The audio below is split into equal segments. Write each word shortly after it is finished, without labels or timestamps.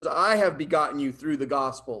I have begotten you through the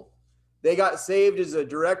gospel. They got saved as a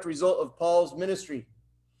direct result of Paul's ministry.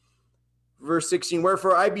 Verse 16,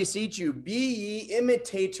 wherefore I beseech you, be ye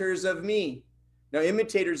imitators of me. Now,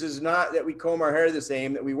 imitators is not that we comb our hair the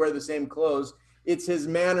same, that we wear the same clothes. It's his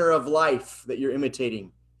manner of life that you're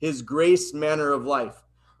imitating, his grace manner of life.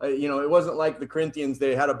 It wasn't like the Corinthians.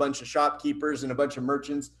 They had a bunch of shopkeepers and a bunch of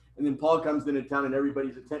merchants, and then Paul comes into town and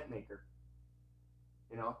everybody's a tent maker.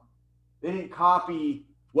 They didn't copy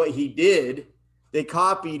what he did. They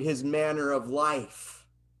copied his manner of life.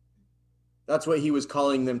 That's what he was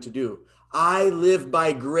calling them to do. I live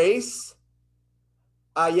by grace.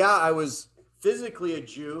 I was physically a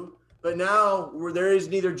Jew, but now where there is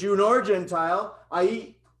neither Jew nor Gentile, I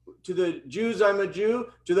eat. To the Jews, I'm a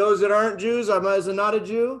Jew. To those that aren't Jews, I'm not a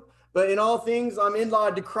Jew. But in all things, I'm in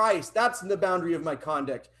law to Christ. That's the boundary of my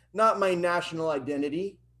conduct, not my national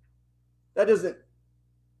identity. That doesn't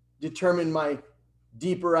determine my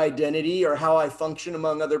deeper identity or how I function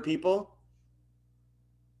among other people.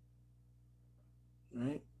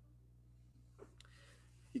 Right?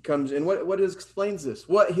 He comes in. What explains this?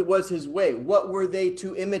 What was his way? What were they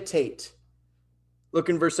to imitate? Look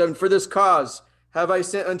in verse 7. For this cause have I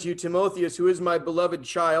sent unto you Timotheus, who is my beloved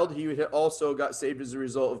child. He also got saved as a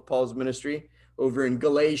result of Paul's ministry over in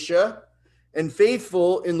Galatia. And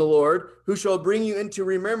faithful in the Lord, who shall bring you into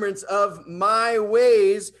remembrance of my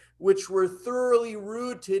ways, which were thoroughly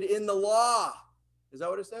rooted in the law. Is that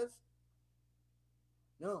what it says?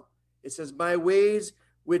 No. It says, my ways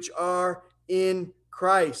which are in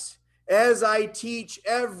Christ, as I teach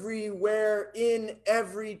everywhere in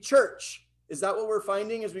every church. Is that what we're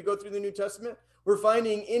finding as we go through the New Testament? We're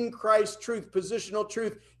finding in Christ truth, positional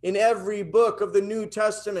truth in every book of the New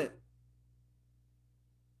Testament.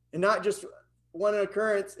 And not just one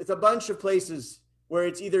occurrence, it's a bunch of places where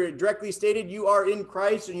it's either directly stated you are in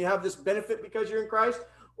Christ and you have this benefit because you're in Christ,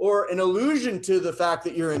 or an allusion to the fact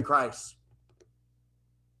that you're in Christ.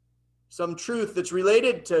 Some truth that's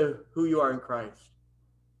related to who you are in Christ.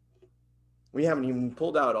 We haven't even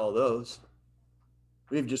pulled out all those.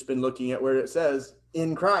 We've just been looking at where it says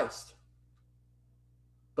in Christ.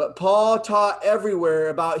 But Paul taught everywhere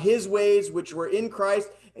about his ways which were in Christ,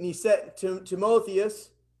 and he sent Timotheus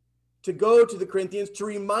to go to the Corinthians to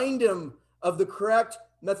remind him of the correct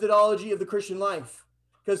methodology of the Christian life,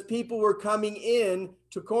 because people were coming in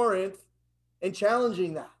to Corinth and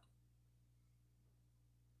challenging that.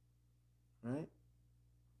 Right?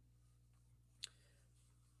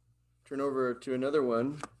 Turn over to another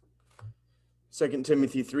one, 2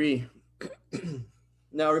 Timothy 3.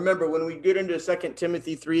 Now remember, when we get into 2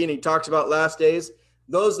 Timothy 3 and he talks about last days,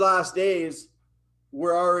 those last days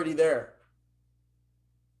were already there.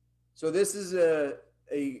 So this is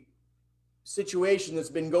a situation that's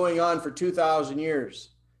been going on for 2,000 years.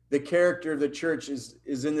 The character of the church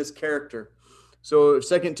is in this character. So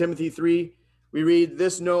 2 Timothy 3, we read,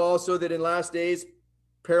 this know also that in last days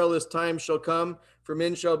perilous times shall come, for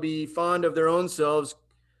men shall be fond of their own selves,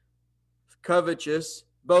 covetous,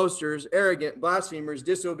 boasters, arrogant, blasphemers,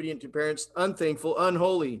 disobedient to parents, unthankful,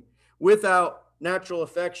 unholy, without natural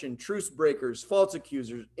affection, truce breakers, false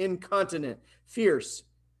accusers, incontinent, fierce,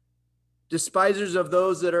 despisers of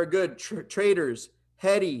those that are good, traitors,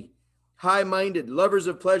 heady, high-minded, lovers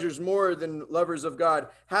of pleasures more than lovers of God,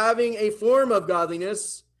 having a form of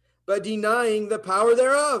godliness, but denying the power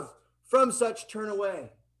thereof. From such turn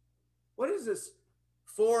away. What is this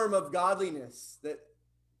form of godliness that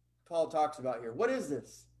Paul talks about here? What is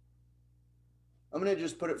this? I'm going to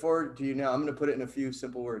just put it forward to you now. I'm going to put it in a few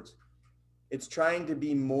simple words. It's trying to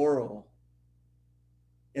be moral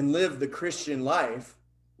and live the Christian life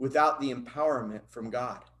without the empowerment from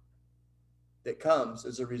God that comes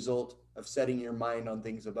as a result of setting your mind on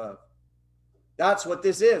things above. That's what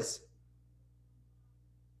this is.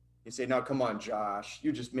 You say, now come on, Josh,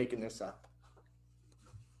 you're just making this up.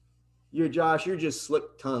 You're just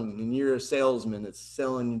slick-tongued and you're a salesman that's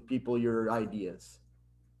selling people your ideas.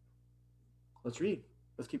 Let's read.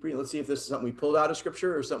 Let's keep reading. Let's see if this is something we pulled out of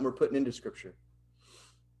Scripture or something we're putting into Scripture.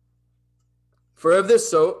 For of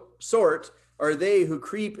this sort are they who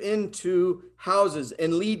creep into houses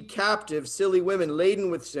and lead captive silly women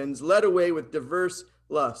laden with sins, led away with diverse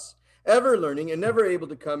lusts, ever learning and never able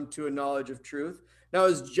to come to a knowledge of truth. Now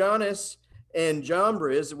as Jannes and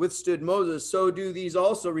Jambres withstood Moses, so do these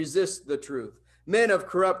also resist the truth. Men of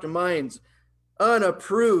corrupt minds,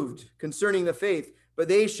 unapproved concerning the faith, but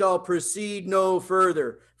they shall proceed no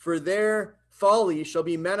further, for their folly shall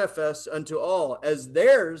be manifest unto all, as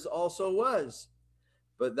theirs also was.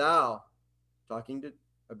 But thou, I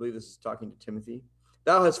believe this is talking to Timothy,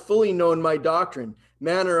 thou hast fully known my doctrine,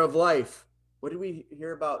 manner of life. What did we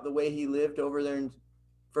hear about the way he lived over there in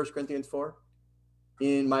 1 Corinthians 4?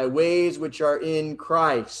 In my ways which are in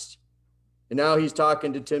Christ. And now he's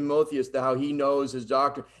talking to Timotheus, how he knows his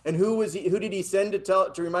doctrine. And who did he send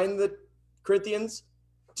to remind the Corinthians?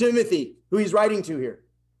 Timothy, who he's writing to here.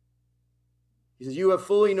 He says, you have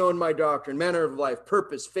fully known my doctrine, manner of life,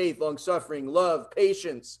 purpose, faith, long-suffering, love,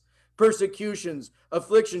 patience, persecutions,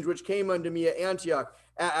 afflictions, which came unto me at Antioch,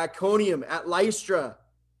 at Iconium, at Lystra.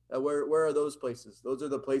 Where are those places? Those are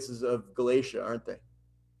the places of Galatia, aren't they?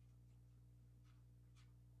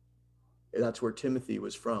 That's where Timothy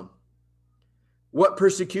was from. What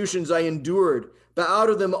persecutions I endured, but out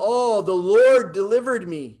of them all the Lord delivered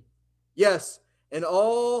me. Yes, and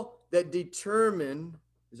all that determine,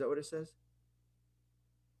 is that what it says?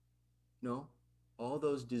 No, all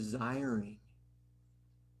those desiring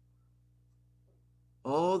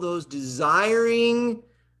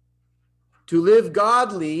to live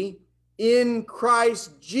godly in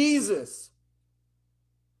Christ Jesus.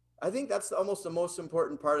 I think that's almost the most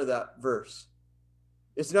important part of that verse.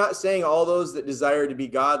 It's not saying all those that desire to be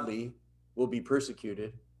godly will be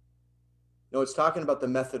persecuted. No, it's talking about the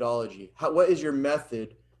methodology. What is your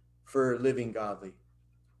method for living godly?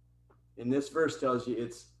 And this verse tells you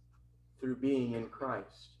it's through being in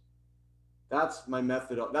Christ. That's my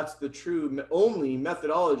method. That's the true only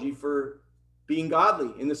methodology for being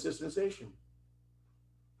godly in this dispensation.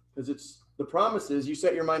 Because it's the promise is you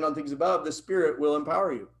set your mind on things above, the Spirit will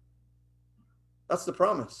empower you. That's the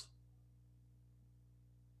promise.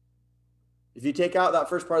 If you take out that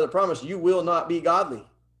first part of the promise, you will not be godly.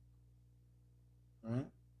 All right?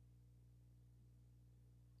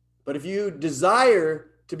 But if you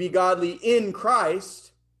desire to be godly in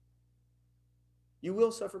Christ, you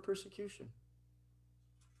will suffer persecution.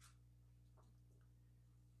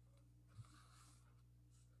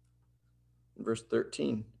 In verse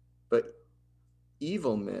 13, but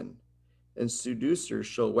evil men and seducers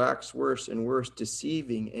shall wax worse and worse,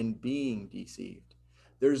 deceiving and being deceived.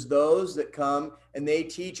 There's those that come and they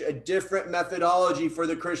teach a different methodology for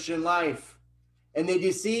the Christian life, and they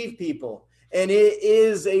deceive people. And it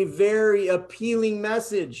is a very appealing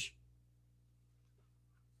message.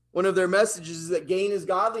 One of their messages is that gain is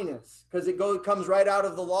godliness, because it comes right out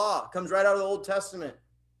of the law, comes right out of the Old Testament.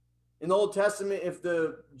 In the Old Testament, if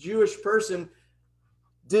the Jewish person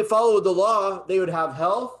did follow the law, they would have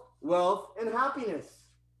health, wealth, and happiness.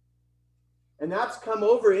 And that's come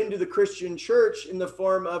over into the Christian church in the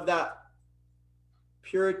form of that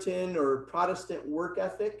Puritan or Protestant work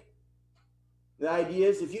ethic. The idea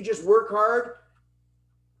is if you just work hard,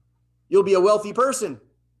 you'll be a wealthy person.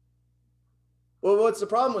 Well, what's the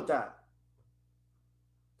problem with that?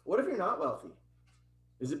 What if you're not wealthy?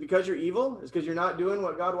 Is it because you're evil? Is it because you're not doing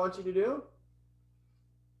what God wants you to do?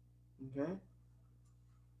 Okay.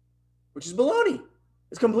 Which is baloney.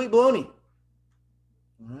 It's complete baloney.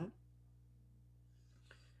 All right.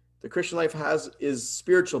 The Christian life is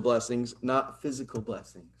spiritual blessings, not physical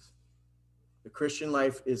blessings. The Christian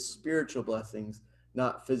life is spiritual blessings,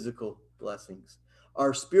 not physical blessings.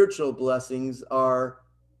 Our spiritual blessings are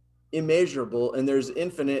immeasurable, and there's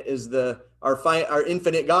infinite is our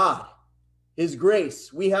infinite God. His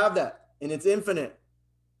grace, we have that, and it's infinite.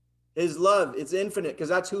 His love, it's infinite, because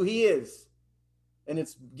that's who he is. And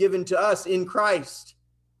it's given to us in Christ.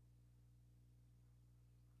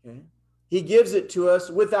 Okay? He gives it to us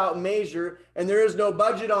without measure, and there is no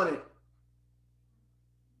budget on it.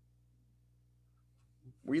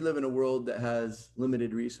 We live in a world that has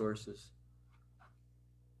limited resources.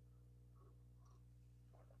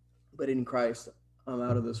 But in Christ, I'm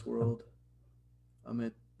out of this world. I'm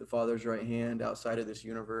at the Father's right hand, outside of this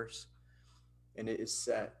universe. And it is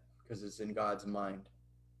set because it's in God's mind.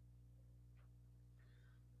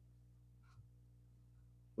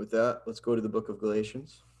 With that, let's go to the book of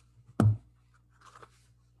Galatians.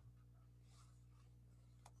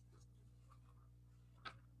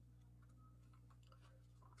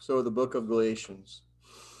 So the book of Galatians.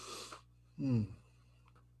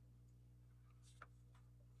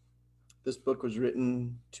 This book was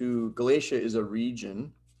written to, Galatia is a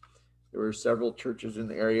region. There were several churches in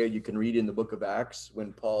the area. You can read in the book of Acts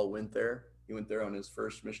when Paul went there. He went there on his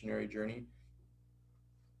first missionary journey.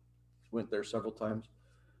 Went there several times.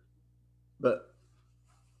 But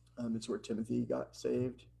it's where Timothy got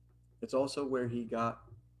saved. It's also where he got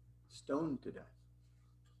stoned to death.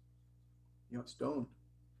 He got stoned.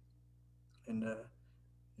 And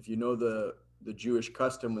if you know the Jewish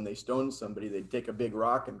custom, when they stoned somebody, they'd take a big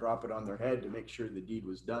rock and drop it on their head to make sure the deed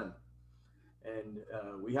was done. And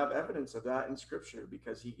we have evidence of that in Scripture,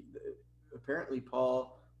 because apparently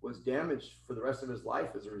Paul was damaged for the rest of his life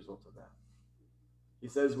as a result of that. He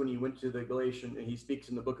says when he went to the Galatian, and he speaks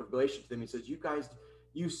in the book of Galatians to them, he says, you guys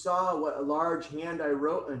you saw what a large hand I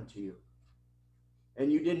wrote unto you.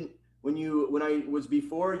 And you didn't, when I was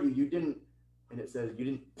before you, you didn't, and it says you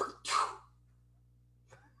didn't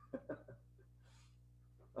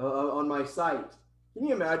on my sight. Can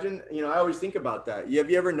you imagine? I always think about that. Have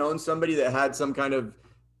you ever known somebody that had some kind of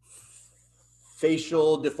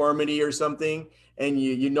facial deformity or something, and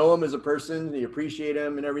you know him as a person, and you appreciate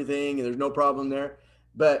him and everything, and there's no problem there,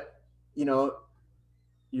 but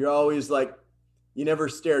you're always like, you never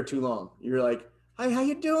stare too long. You're like, hi, how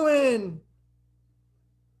you doing?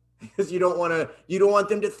 Because you don't want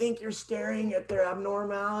them to think you're staring at their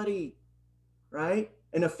abnormality, right?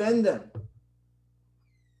 And offend them.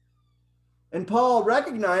 And Paul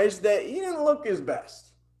recognized that he didn't look his best.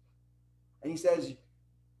 And he says,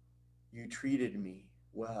 you treated me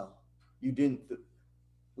well. You didn't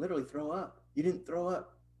literally throw up. You didn't throw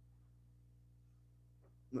up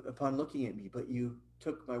upon looking at me, but you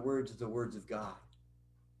took my words as the words of God.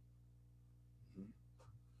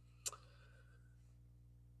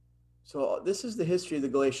 So this is the history of the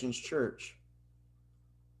Galatians church.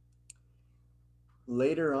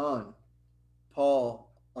 Later on, Paul,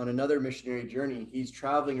 on another missionary journey, he's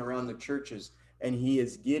traveling around the churches, and he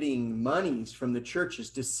is getting monies from the churches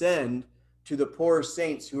to send to the poor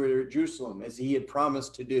saints who are at Jerusalem, as he had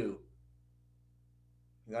promised to do.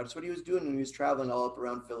 That's what he was doing when he was traveling all up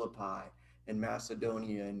around Philippi and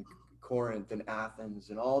Macedonia and Corinth and Athens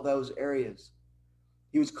and all those areas.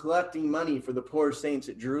 He was collecting money for the poor saints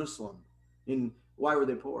at Jerusalem. And why were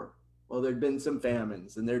they poor? Well, there'd been some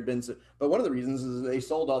famines, and but one of the reasons is they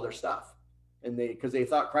sold all their stuff, and because they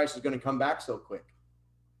thought Christ was going to come back so quick.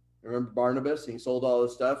 Remember Barnabas? He sold all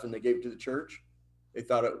his stuff, and they gave it to the church. They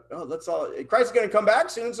thought, Christ is going to come back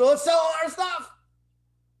soon, so let's sell all our stuff.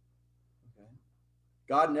 Okay.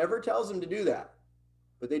 God never tells them to do that,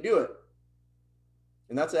 but they do it.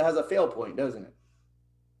 And it has a fail point, doesn't it?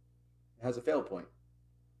 It has a fail point.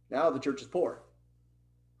 Now the church is poor.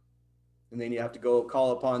 And then you have to go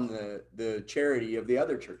call upon the charity of the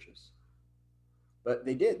other churches. But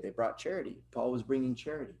they did. They brought charity. Paul was bringing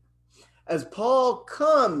charity. As Paul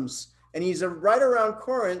comes, and he's right around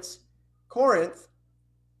Corinth,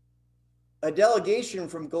 a delegation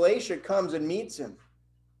from Galatia comes and meets him.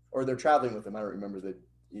 Or they're traveling with him. I don't remember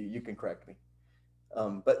you can correct me.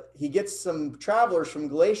 But he gets some travelers from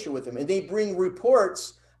Galatia with him, and they bring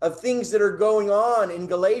reports of things that are going on in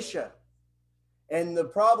Galatia. And the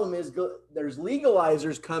problem is there's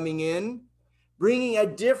legalizers coming in, bringing a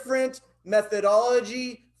different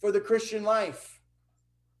methodology for the Christian life.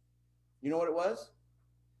 You know what it was?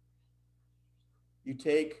 You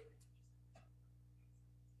take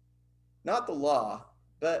not the law,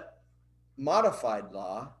 but modified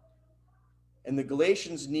law, and the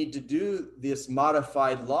Galatians need to do this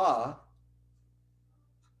modified law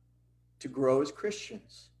to grow as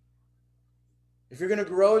Christians. If you're going to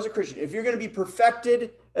grow as a Christian, if you're going to be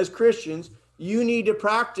perfected as Christians, you need to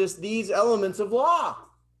practice these elements of law.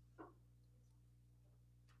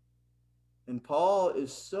 And Paul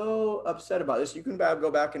is so upset about this. You can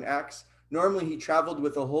go back in Acts. Normally he traveled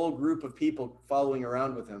with a whole group of people following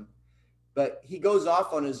around with him, but he goes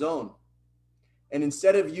off on his own. And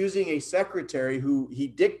instead of using a secretary who he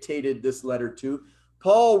dictated this letter to,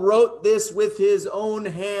 Paul wrote this with his own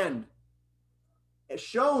hand,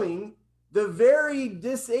 showing the very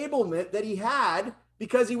disablement that he had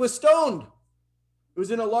because he was stoned. It was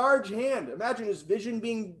in a large hand. Imagine his vision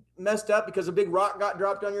being messed up because a big rock got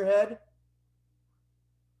dropped on your head.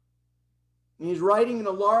 And he's writing in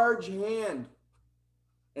a large hand.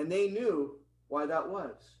 And they knew why that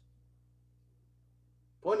was,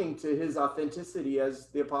 pointing to his authenticity as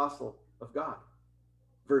the apostle of God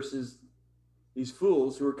versus these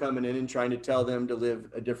fools who were coming in and trying to tell them to live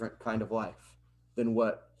a different kind of life than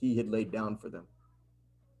what he had laid down for them.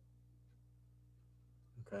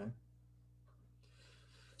 Okay.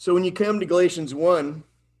 So when you come to Galatians 1,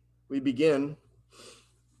 we begin.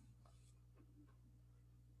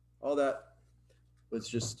 All that was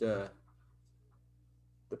just the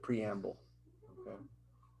preamble. Okay.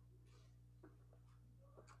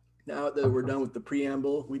 Now that we're done with the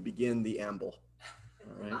preamble, we begin the amble.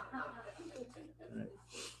 All right. All right.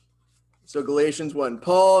 So Galatians 1,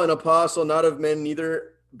 Paul, an apostle, not of men,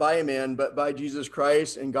 neither by a man, but by Jesus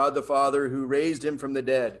Christ and God the Father, who raised him from the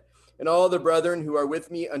dead, and all the brethren who are with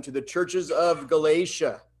me unto the churches of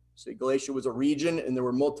Galatia. See, Galatia was a region, and there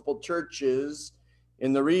were multiple churches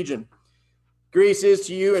in the region. Grace is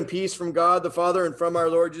to you and peace from God the Father and from our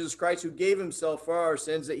Lord Jesus Christ, who gave himself for our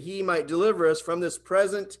sins, that he might deliver us from this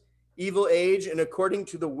present evil age, and according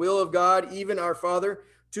to the will of God, even our Father,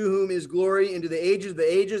 to whom is glory into the ages of the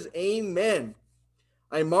ages. Amen.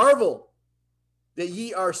 I marvel that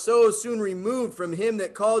ye are so soon removed from him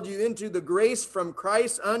that called you into the grace from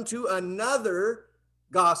Christ unto another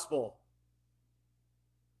gospel.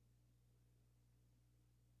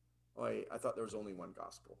 Oh, I thought there was only one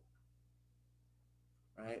gospel.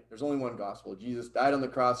 Right? There's only one gospel. Jesus died on the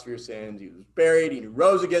cross for your sins. He was buried. He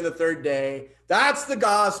rose again the third day. That's the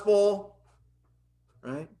gospel.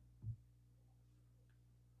 Right?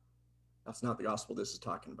 That's not the gospel this is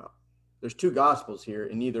talking about. There's two gospels here,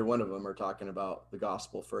 and neither one of them are talking about the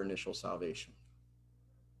gospel for initial salvation.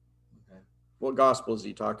 Okay. What gospel is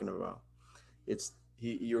he talking about? It's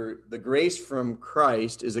the grace from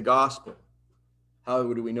Christ is a gospel.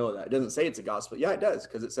 How do we know that? It doesn't say it's a gospel. Yeah, it does,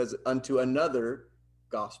 because it says unto another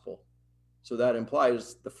gospel. So that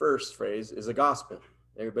implies the first phrase is a gospel.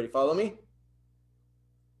 Everybody follow me?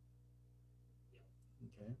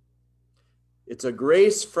 Okay. It's a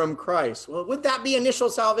grace from Christ. Well, would that be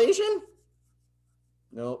initial salvation?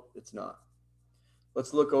 No, it's not.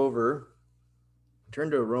 Let's look over.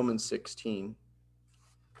 Turn to Romans 16.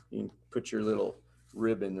 You can put your little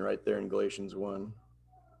ribbon right there in Galatians 1.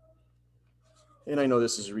 And I know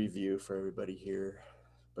this is a review for everybody here,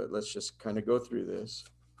 but let's just kind of go through this,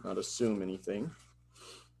 not assume anything.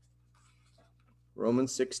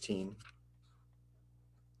 Romans 16.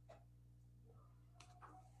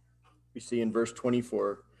 We see in verse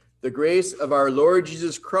 24, the grace of our Lord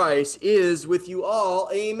Jesus Christ is with you all.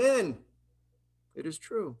 Amen. It is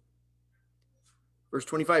true. Verse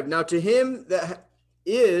 25, now to him that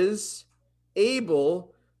is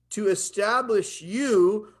able to establish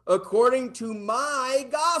you according to my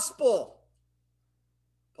gospel.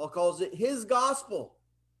 Paul calls it his gospel.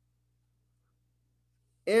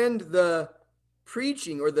 And the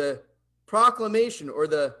preaching or the proclamation or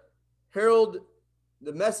the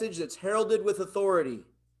message that's heralded with authority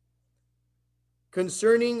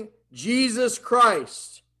concerning Jesus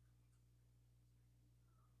Christ,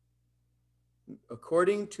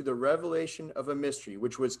 according to the revelation of a mystery,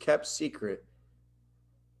 which was kept secret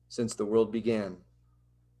since the world began.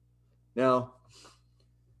 Now,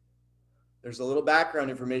 there's a little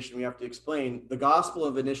background information we have to explain. The gospel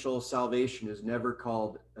of initial salvation is never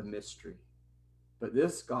called a mystery. But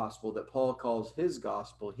this gospel that Paul calls his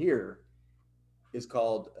gospel here is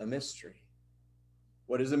called a mystery.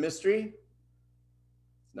 What is a mystery?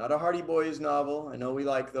 It's not a Hardy Boys novel. I know we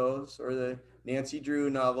like those, or the Nancy Drew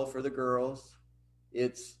novel for the girls.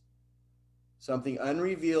 It's something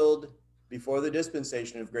unrevealed before the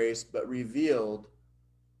dispensation of grace, but revealed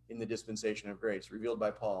in the dispensation of grace, revealed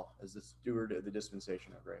by Paul as the steward of the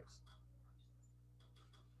dispensation of grace.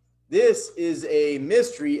 This is a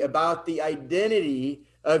mystery about the identity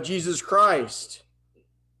of Jesus Christ.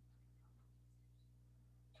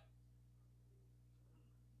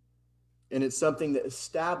 And it's something that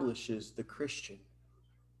establishes the Christian.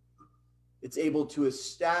 It's able to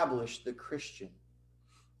establish the Christian.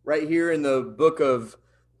 Right here in the book of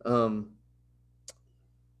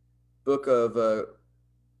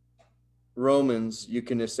Romans, you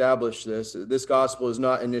can establish this. This gospel is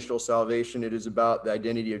not initial salvation. It is about the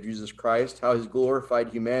identity of Jesus Christ, how his glorified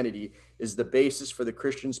humanity is the basis for the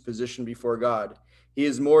Christian's position before God. He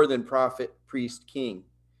is more than prophet, priest, king.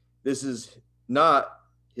 This is not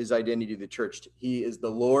his identity to the church. He is the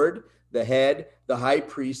Lord, the head, the high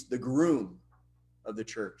priest, the groom of the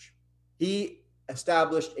church. He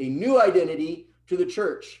established a new identity to the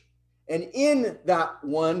church. And in that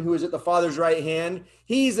one who is at the Father's right hand,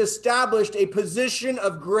 he's established a position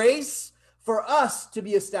of grace for us to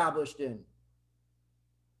be established in.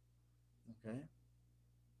 Okay?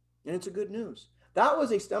 And it's a good news. That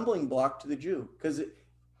was a stumbling block to the Jew, because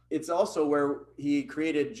it's also where he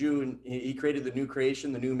created he created the new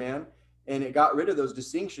creation, the new man, and it got rid of those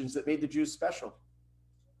distinctions that made the Jews special.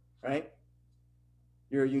 Right?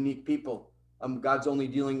 You're a unique people. God's only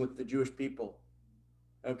dealing with the Jewish people.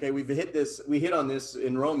 Okay, we hit on this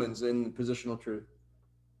in Romans in positional truth.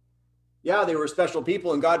 Yeah, they were special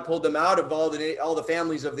people, and God pulled them out of all the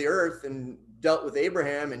families of the earth and dealt with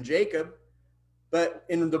Abraham and Jacob. But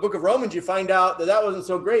in the book of Romans, you find out that wasn't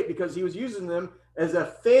so great, because he was using them as a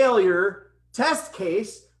failure test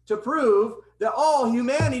case to prove that all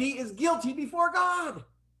humanity is guilty before God.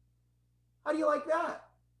 How do you like that?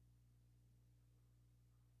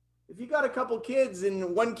 If you got a couple kids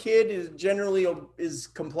and one kid is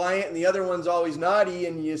compliant and the other one's always naughty,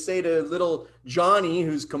 and you say to little Johnny,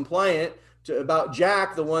 who's compliant, about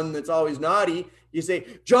Jack, the one that's always naughty, you say,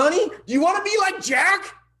 Johnny, do you want to be like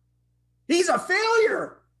Jack? He's a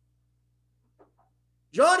failure.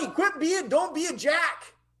 Johnny, don't be a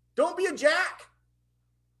Jack. Don't be a Jack.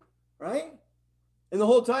 Right? And the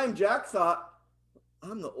whole time Jack thought,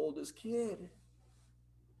 I'm the oldest kid.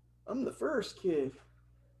 I'm the first kid.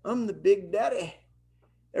 I'm the big daddy.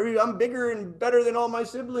 I'm bigger and better than all my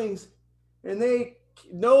siblings. And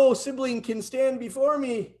no sibling can stand before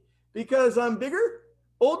me because I'm bigger,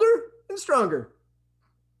 older, and stronger.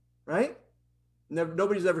 Right?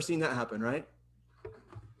 Nobody's ever seen that happen, right?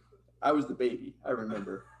 I was the baby, I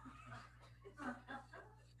remember.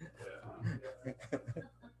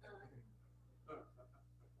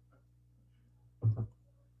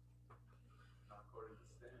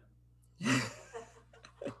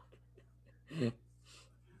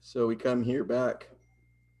 So we come back.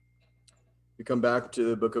 We come back to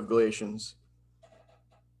the book of Galatians.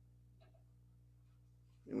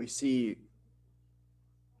 And we see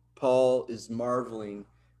Paul is marveling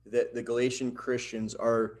that the Galatian Christians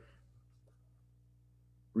are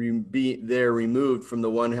they're removed from the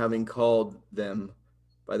one having called them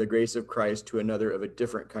by the grace of Christ to another of a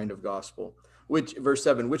different kind of gospel. Which, verse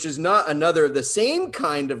 7, which is not another of the same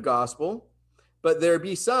kind of gospel, but there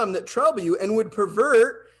be some that trouble you and would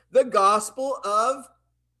pervert the gospel of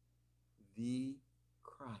the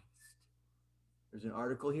Christ. There's an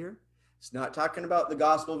article here. It's not talking about the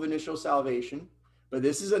gospel of initial salvation, but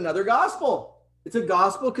this is another gospel. It's a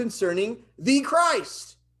gospel concerning the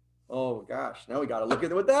Christ. Oh gosh, now we got to look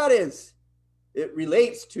at what that is. It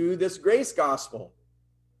relates to this grace gospel.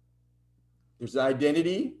 There's the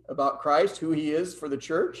identity about Christ, who he is for the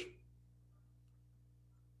church.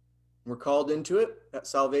 We're called into it, that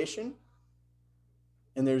salvation.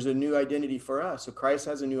 And there's a new identity for us. So Christ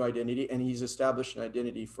has a new identity, and he's established an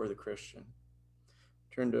identity for the Christian.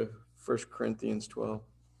 Turn to 1 Corinthians 12.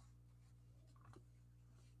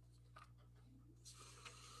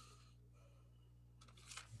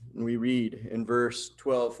 And we read in verse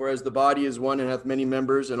 12, for as the body is one and hath many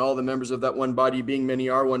members, and all the members of that one body being many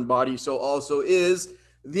are one body, so also is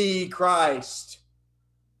the Christ.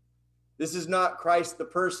 This is not Christ the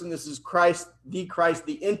person, this is Christ,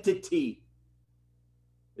 the entity.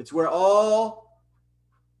 It's where all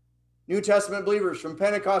New Testament believers from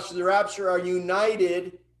Pentecost to the rapture are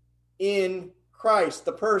united in Christ,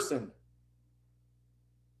 the person.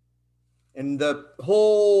 And the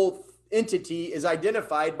whole entity is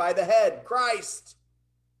identified by the head, Christ.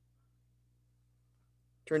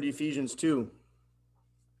 Turn to Ephesians 2.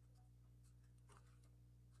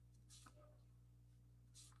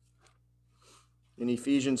 In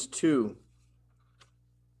Ephesians 2,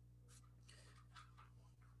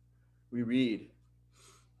 we read,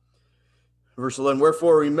 verse 11,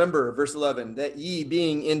 wherefore remember, verse 11, that ye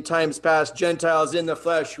being in times past Gentiles in the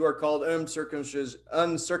flesh, who are called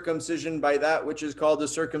uncircumcision by that which is called the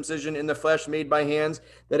circumcision in the flesh made by hands,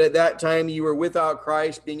 that at that time ye were without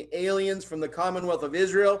Christ, being aliens from the commonwealth of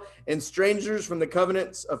Israel, and strangers from the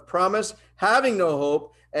covenants of promise, having no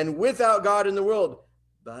hope, and without God in the world.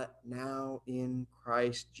 But now in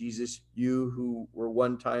Christ Jesus, you who were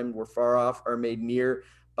one time were far off are made near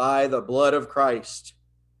by the blood of Christ.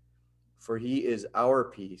 For he is our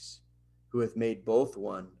peace, who hath made both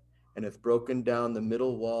one, and hath broken down the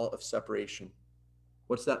middle wall of separation.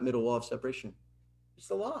 What's that middle wall of separation? It's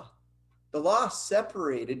the law. The law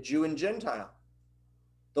separated Jew and Gentile.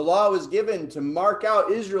 The law was given to mark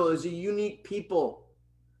out Israel as a unique people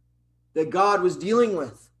that God was dealing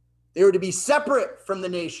with. They were to be separate from the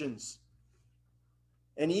nations.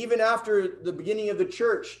 And even after the beginning of the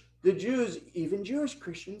church, the Jews, even Jewish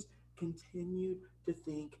Christians, continued to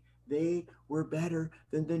think they were better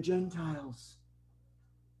than the Gentiles.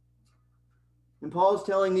 And Paul's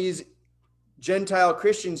telling these Gentile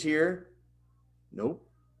Christians here, nope.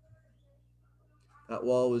 That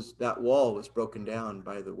wall was broken down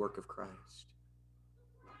by the work of Christ.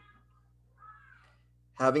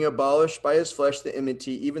 Having abolished by his flesh the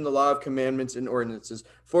enmity, even the law of commandments and ordinances,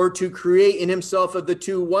 for to create in himself of the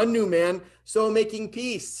two one new man, so making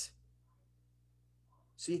peace.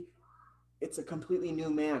 See, it's a completely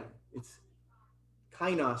new man. It's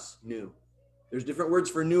kainos, new. There's different words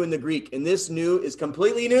for new in the Greek, and this new is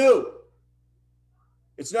completely new.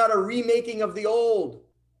 It's not a remaking of the old.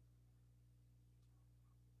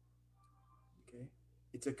 Okay?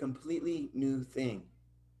 It's a completely new thing.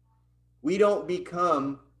 We don't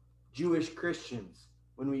become Jewish Christians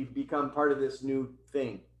when we become part of this new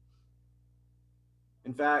thing.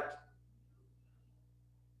 In fact,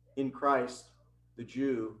 in Christ, the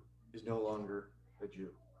Jew is no longer a Jew.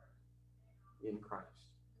 In Christ.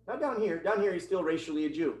 Not down here. Down here, he's still racially a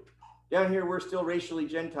Jew. Down here, we're still racially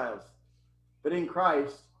Gentiles. But in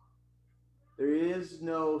Christ, there is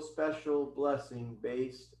no special blessing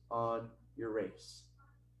based on your race.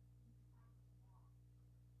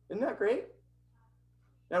 Isn't that great?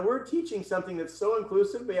 Now we're teaching something that's so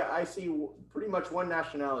inclusive, but I see pretty much one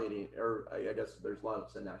nationality, or I guess there's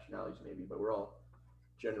lots of nationalities maybe, but we're all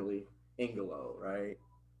generally Anglo, right?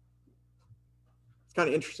 It's kind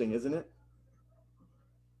of interesting, isn't it?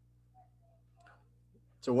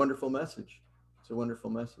 It's a wonderful message. It's a wonderful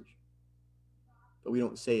message. But we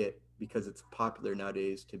don't say it because it's popular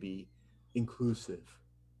nowadays to be inclusive.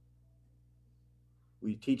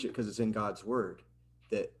 We teach it because it's in God's word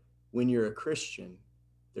that when you're a Christian,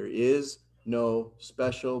 there is no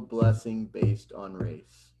special blessing based on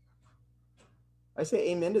race. I say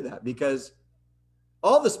amen to that because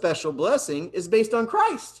all the special blessing is based on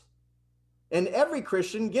Christ. And every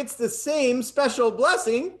Christian gets the same special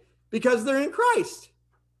blessing because they're in Christ.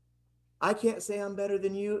 I can't say I'm better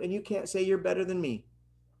than you, and you can't say you're better than me.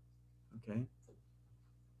 Okay?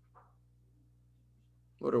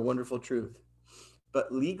 What a wonderful truth.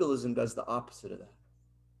 But legalism does the opposite of that.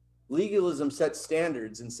 Legalism sets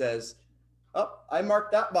standards and says, oh, I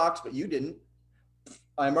marked that box, but you didn't.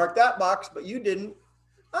 I marked that box, but you didn't.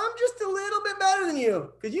 I'm just a little bit better than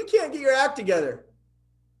you because you can't get your act together.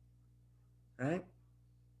 Right?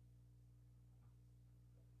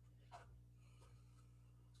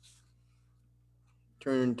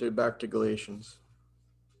 Turn back to Galatians.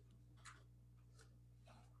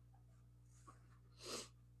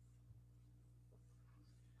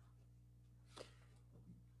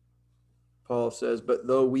 Paul says, but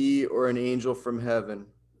though we or an angel from heaven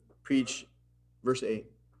preach, verse 8,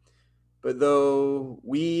 but though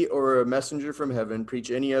we or a messenger from heaven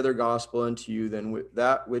preach any other gospel unto you than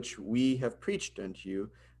that which we have preached unto you,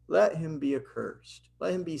 let him be accursed.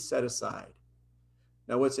 Let him be set aside.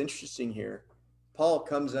 Now, what's interesting here, Paul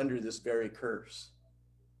comes under this very curse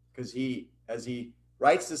because as he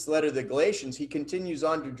writes this letter to the Galatians, he continues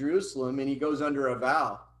on to Jerusalem and he goes under a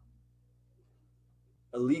vow,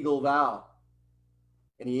 a legal vow.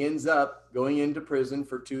 And he ends up going into prison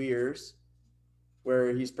for 2 years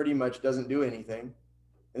where he's pretty much doesn't do anything.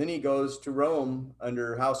 And then he goes to Rome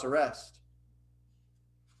under house arrest.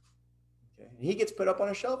 Okay. And he gets put up on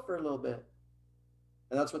a shelf for a little bit.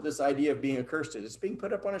 And that's what this idea of being accursed is. It's being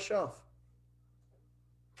put up on a shelf.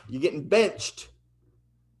 You're getting benched.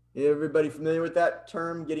 Everybody familiar with that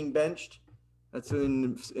term, getting benched? That's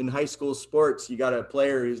in high school sports. You got a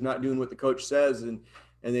player who's not doing what the coach says, and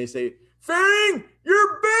they say, Faring,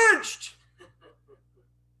 you're benched.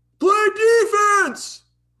 Play defense.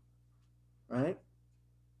 Right?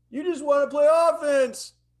 You just want to play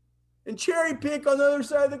offense and cherry pick on the other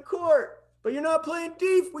side of the court, but you're not playing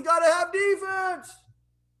we got to have defense.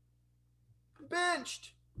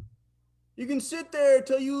 Benched. You can sit there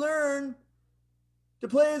until you learn to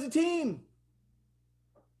play as a team.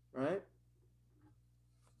 Right?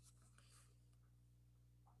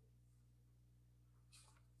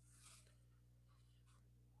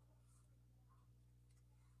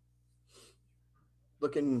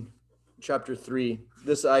 Look in chapter 3.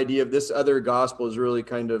 This idea of this other gospel is really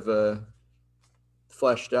kind of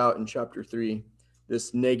fleshed out in chapter 3.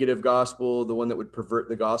 This negative gospel, the one that would pervert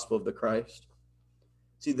the gospel of the Christ.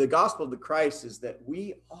 See, the gospel of the Christ is that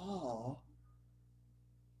we all,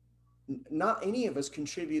 not any of us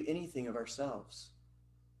contribute anything of ourselves,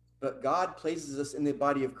 but God places us in the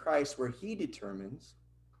body of Christ where he determines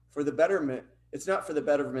for the betterment. It's not for the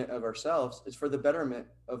betterment of ourselves. It's for the betterment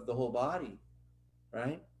of the whole body.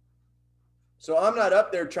 Right? So I'm not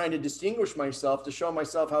up there trying to distinguish myself to show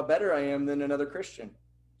myself how better I am than another Christian,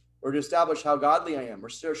 or to establish how godly I am, or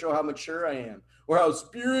to show how mature I am, or how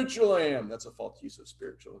spiritual I am. That's a false use of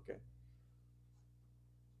spiritual, okay?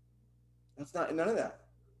 That's not none of that.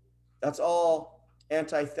 That's all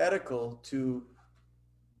antithetical to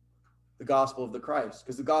the gospel of the Christ,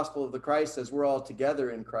 because the gospel of the Christ says we're all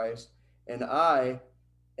together in Christ, and I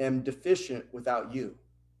am deficient without you.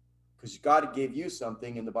 Because God gave you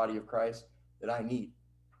something in the body of Christ that I need.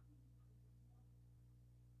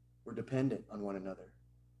 We're dependent on one another.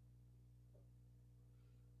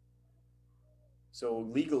 So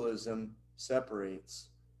legalism separates,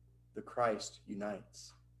 the Christ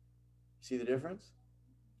unites. See the difference?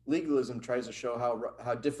 Legalism tries to show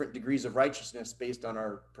how different degrees of righteousness based on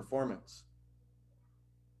our performance.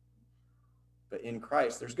 But in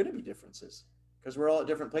Christ, there's going to be differences because we're all at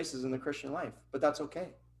different places in the Christian life, but that's okay.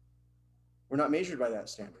 We're not measured by that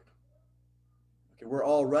standard. Okay, we're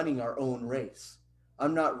all running our own race.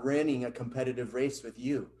 I'm not running a competitive race with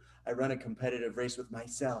you. I run a competitive race with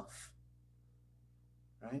myself.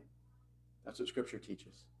 Right? That's what Scripture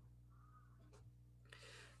teaches.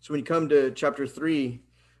 So when you come to chapter 3,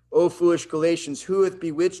 O foolish Galatians, who hath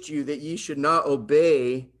bewitched you that ye should not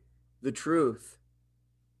obey the truth?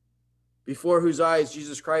 before whose eyes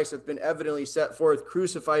Jesus Christ hath been evidently set forth,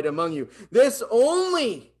 crucified among you. This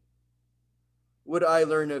only would I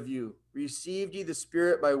learn of you. Received ye the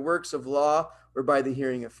Spirit by works of law or by the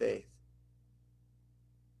hearing of faith?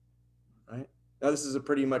 Right? Now, this is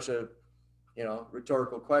pretty much a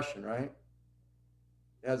rhetorical question, right?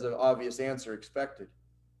 It has an obvious answer expected.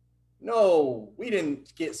 No, we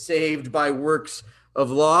didn't get saved by works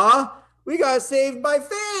of law. We got saved by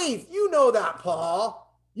faith. You know that,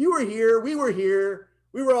 Paul. You were here. We were here.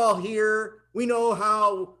 We were all here. We know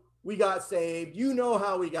how we got saved. You know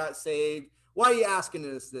how we got saved. Why are you asking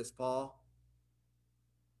us this, Paul?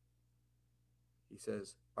 He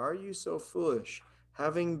says, are you so foolish?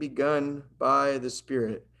 Having begun by the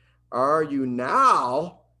Spirit, are you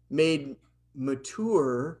now made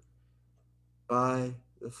mature by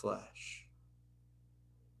the flesh?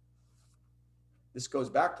 This goes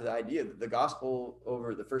back to the idea that the gospel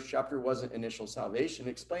over the first chapter wasn't initial salvation.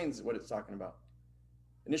 It explains what it's talking about.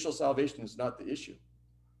 Initial salvation is not the issue.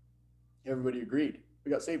 Everybody agreed.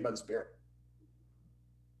 We got saved by the Spirit.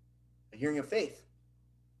 A hearing of faith,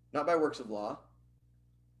 not by works of law.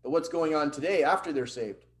 But what's going on today after they're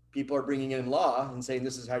saved? People are bringing in law and saying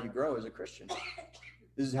this is how you grow as a Christian.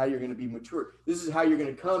 This is how you're going to be mature. This is how you're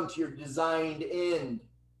going to come to your designed end.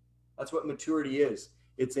 That's what maturity is.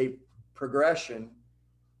 It's a progression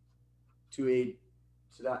to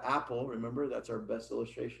that apple. Remember, that's our best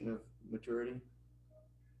illustration of maturity.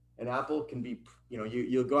 An apple can be,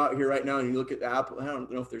 you'll go out here right now and you look at the apple. I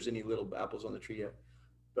don't know if there's any little apples on the tree yet,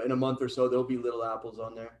 but in a month or so, there'll be little apples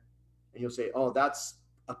on there. And you'll say, oh, that's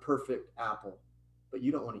a perfect apple. But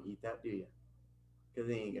you don't want to eat that, do you? Because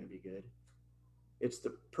it ain't going to be good. It's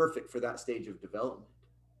the perfect for that stage of development.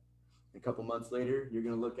 A couple months later, you're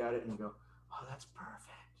going to look at it and go, oh, that's perfect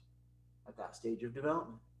at that stage of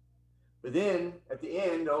development. But then at the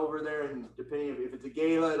end, over there, and depending if it's a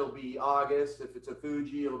gala, it'll be August. If it's a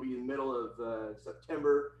Fuji, it'll be in the middle of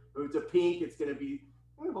September. If it's a pink, it's going to be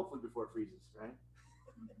hopefully before it freezes, right?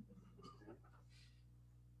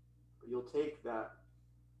 But you'll take that,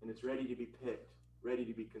 and it's ready to be picked, ready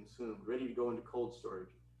to be consumed, ready to go into cold storage,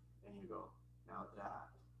 and you go, now that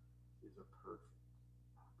is a perfect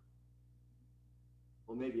apple.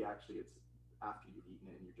 Well, maybe actually it's after you've eaten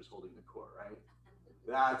it and you're just holding the core, right?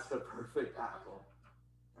 That's the perfect apple,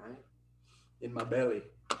 right? In my belly,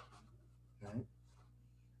 right?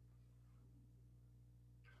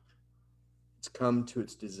 It's come to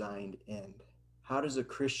its designed end. How does a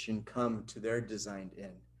Christian come to their designed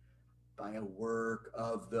end? By a work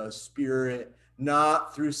of the Spirit,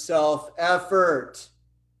 not through self-effort.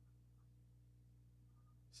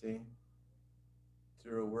 See?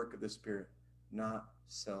 Through a work of the Spirit, not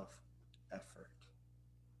self-effort.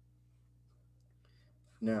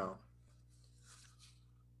 Now,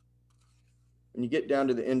 when you get down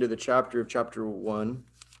to the end of the chapter 1,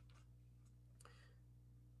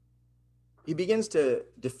 he begins to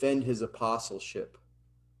defend his apostleship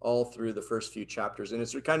all through the first few chapters. And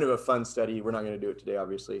it's kind of a fun study. We're not going to do it today,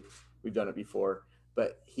 obviously. We've done it before.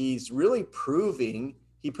 But he's really proving,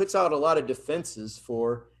 he puts out a lot of defenses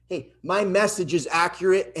for, hey, my message is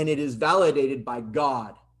accurate and it is validated by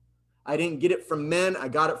God. I didn't get it from men. I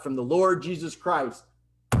got it from the Lord Jesus Christ.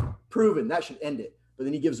 Proven. That should end it. But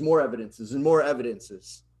then he gives more evidences and more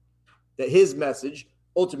evidences that his message,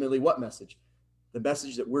 ultimately what message? The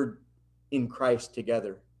message that we're in Christ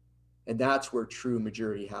together. And that's where true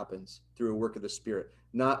maturity happens, through a work of the Spirit,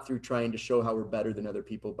 not through trying to show how we're better than other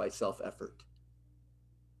people by self-effort.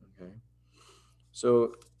 Okay.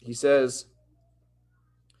 So he says,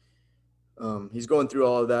 he's going through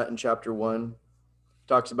all of that in chapter 1.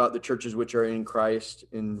 Talks about the churches which are in Christ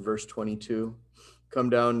in verse 22.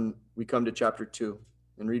 We come to chapter 2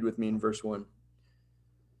 and read with me in verse 1.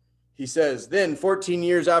 He says, then 14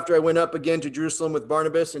 years after I went up again to Jerusalem with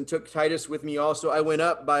Barnabas and took Titus with me also, I went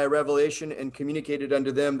up by a revelation and communicated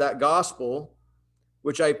unto them that gospel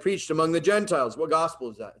which I preached among the Gentiles. What gospel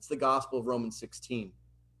is that? It's the gospel of Romans 16.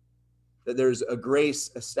 That there's a grace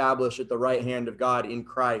established at the right hand of God in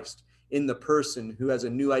Christ, in the person who has a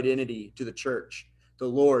new identity to the church, the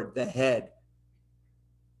Lord, the head,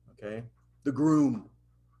 okay, the groom.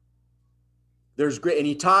 There's great, and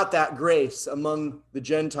he taught that grace among the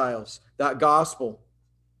Gentiles, that gospel.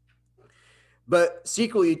 But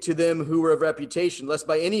secretly to them who were of reputation, lest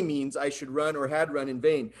by any means I should run or had run in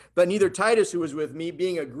vain. But neither Titus, who was with me,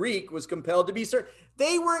 being a Greek, was compelled to be certain.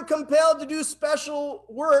 They weren't compelled to do special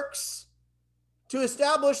works to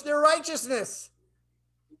establish their righteousness.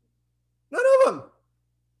 None of them.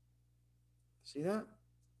 See that?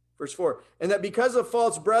 Verse 4, and that because of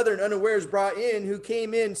false brethren unawares brought in, who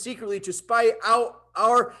came in secretly to spy out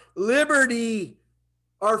our liberty.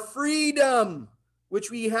 our freedom,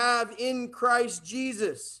 which we have in Christ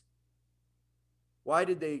Jesus. Why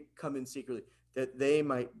did they come in secretly? That they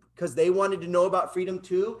might, because they wanted to know about freedom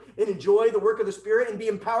too and enjoy the work of the Spirit and be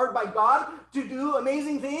empowered by God to do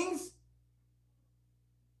amazing things?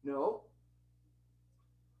 No.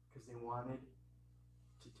 Because they wanted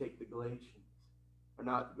to take the Galatians, or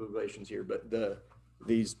not the Galatians here, but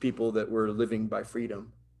these people that were living by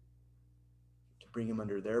freedom, to bring them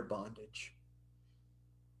under their bondage.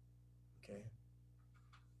 Okay?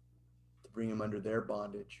 To bring them under their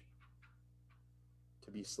bondage.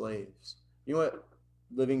 To be slaves. You know what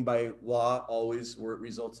living by law always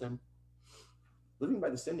results in? Living by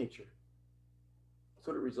the sin nature. That's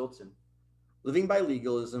what it results in. Living by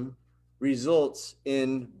legalism results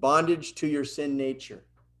in bondage to your sin nature.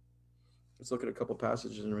 Let's look at a couple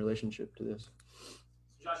passages in relationship to this.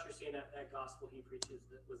 So Josh, you're saying that gospel he preaches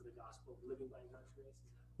was the gospel of living by God's grace?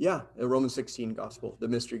 Yeah, the Romans 16 gospel, the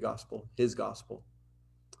mystery gospel, his gospel.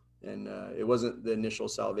 And it wasn't the initial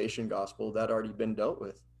salvation gospel. That already been dealt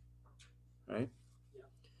with. Right? Yeah.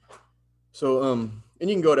 So, and you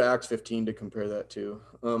can go to Acts 15 to compare that too.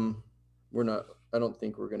 I don't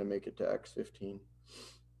think we're going to make it to Acts 15,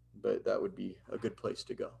 but that would be a good place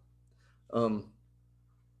to go.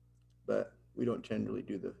 But we don't generally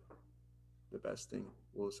do the best thing.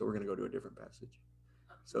 So we're going to go to a different passage.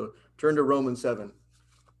 So turn to Romans 7.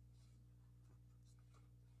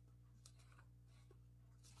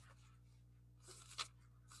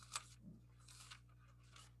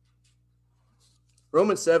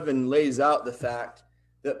 Romans 7 lays out the fact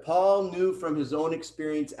that Paul knew from his own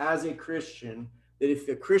experience as a Christian that if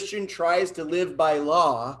a Christian tries to live by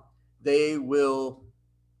law, they will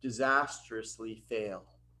disastrously fail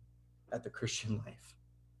at the Christian life.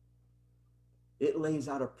 It lays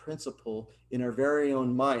out a principle in our very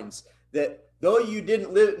own minds that though you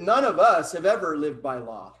didn't live, none of us have ever lived by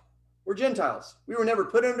law. We're Gentiles. We were never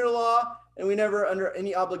put under law, and we never under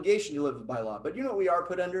any obligation to live by law. But you know what we are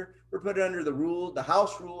put under? We're put under the rule, the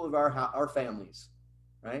house rule of our families,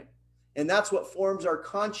 right? And that's what forms our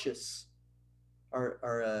conscience.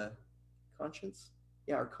 Our conscience?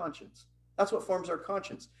 Yeah, our conscience. That's what forms our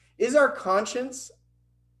conscience. Is our conscience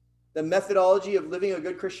the methodology of living a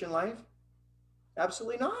good Christian life?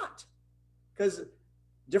 Absolutely not. Because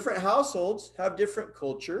different households have different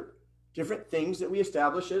culture, different things that we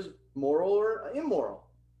establish as moral or immoral,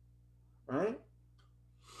 right?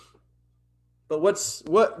 But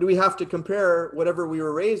what do we have to compare whatever we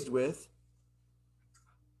were raised with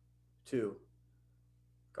to?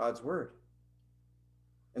 God's word.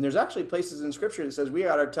 And there's actually places in Scripture that says we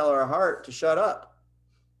got to tell our heart to shut up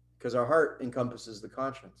because our heart encompasses the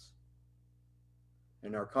conscience.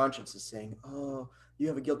 And our conscience is saying, oh, you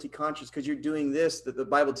have a guilty conscience because you're doing this that the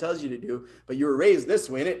Bible tells you to do, but you were raised this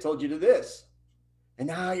way and it told you to this. And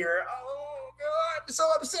now you're, oh, God, I'm so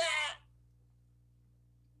upset.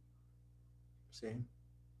 See?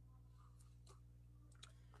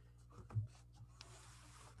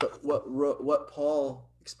 But what Paul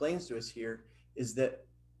explains to us here is that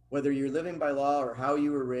whether you're living by law or how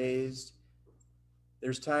you were raised,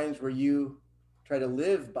 there's times where you try to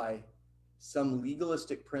live by some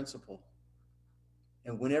legalistic principle.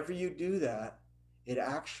 And whenever you do that, it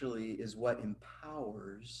actually is what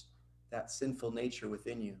empowers that sinful nature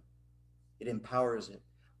within you. It empowers it.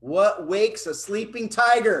 What wakes a sleeping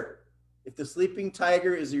tiger? If the sleeping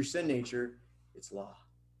tiger is your sin nature, it's law.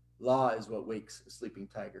 Law is what wakes a sleeping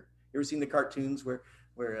tiger. You ever seen the cartoons where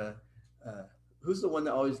who's the one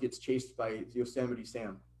that always gets chased by Yosemite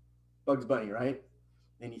Sam? Bugs Bunny, right?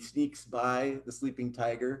 And he sneaks by the sleeping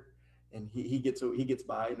tiger, and he gets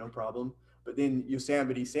by, no problem. But then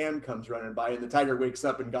Yosemite Sam comes running by, and the tiger wakes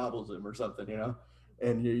up and gobbles him or something, you know?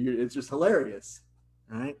 And it's just hilarious,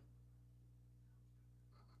 right?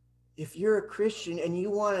 If you're a Christian and you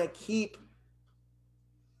want to keep,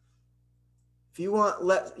 if you want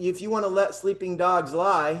to let sleeping dogs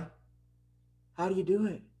lie, how do you do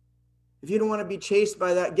it? If you don't want to be chased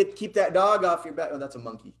by that, keep that dog off your back. Oh, that's a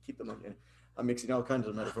monkey. Keep the monkey. I'm mixing all kinds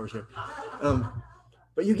of metaphors here.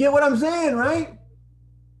 But you get what I'm saying, right?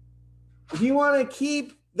 If you want to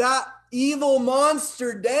keep that evil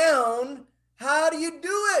monster down, how do you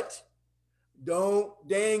do it? Don't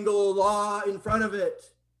dangle law in front of it.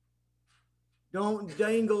 Don't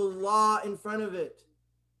dangle law in front of it.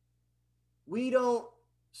 We don't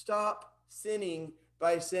stop sinning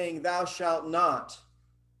by saying, thou shalt not.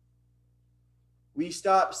 We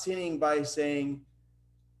stop sinning by saying,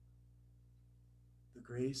 the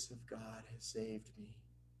grace of God has saved me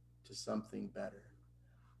to something better.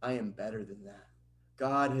 I am better than that.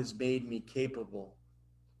 God has made me capable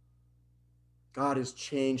God has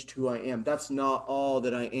changed who I am. That's not all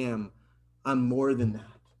that I am. I'm more than that.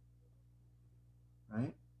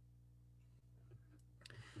 Right?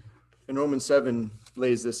 And Romans 7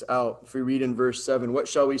 lays this out. If we read in verse 7, what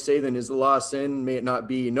shall we say then? Is the law sin? May it not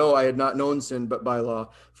be. No, I had not known sin but by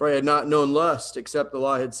law. For I had not known lust, except the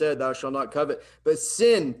law had said, thou shalt not covet. But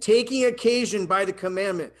sin, taking occasion by the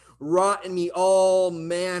commandment, wrought in me all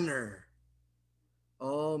manner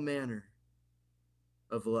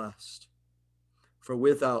of lust. For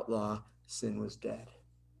without law, sin was dead.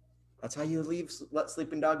 That's how you let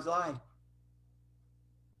sleeping dogs lie.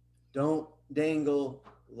 Don't dangle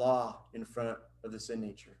law in front of the sin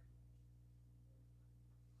nature.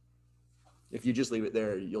 If you just leave it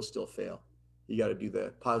there, you'll still fail. You got to do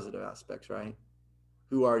the positive aspects, right?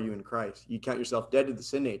 Who are you in Christ? You count yourself dead to the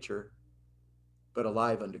sin nature, but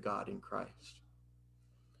alive unto God in Christ.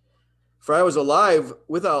 For I was alive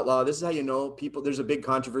without law. This is how you know people. There's a big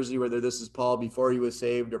controversy whether this is Paul before he was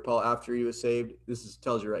saved or Paul after he was saved. This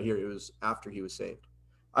tells you right here, it was after he was saved.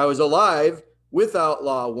 I was alive without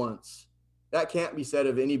law once. That can't be said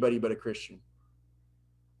of anybody but a Christian.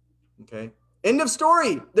 Okay? End of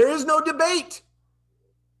story. There is no debate.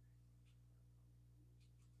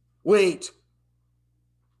 Wait.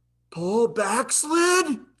 Paul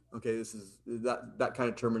backslid? Okay, this is that kind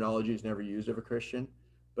of terminology is never used of a Christian,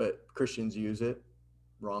 but Christians use it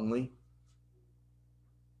wrongly.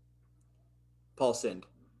 Paul sinned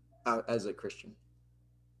as a Christian.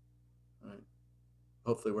 All right.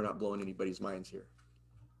 Hopefully we're not blowing anybody's minds here,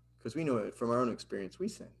 because we know it from our own experience. We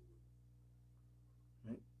sin.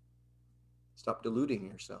 Right? Stop deluding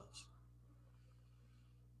yourselves.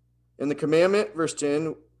 And the commandment, verse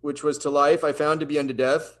 10, which was to life, I found to be unto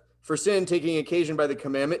death. For sin, taking occasion by the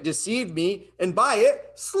commandment, deceived me, and by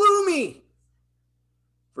it slew me.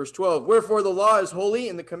 Verse 12, wherefore the law is holy,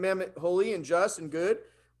 and the commandment holy and just and good.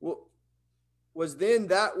 Was then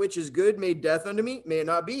that which is good made death unto me? May it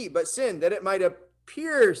not be, but sin, that it might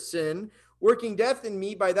appear sin, working death in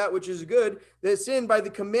me by that which is good, that sin by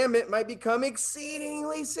the commandment might become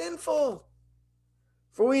exceedingly sinful.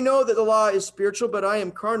 For we know that the law is spiritual, but I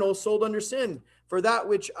am carnal, sold under sin. For that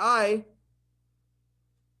which I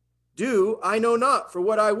do, I know not. For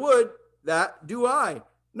what I would, that do I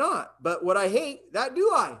not. But what I hate, that do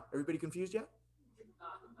I. Everybody confused yet?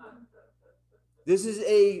 This is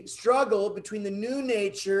a struggle between the new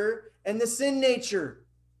nature and the sin nature.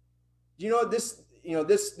 You know,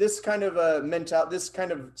 this kind of a this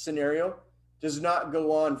kind of scenario does not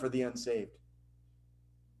go on for the unsaved.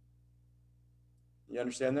 You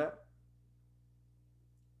understand that?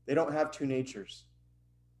 They don't have two natures.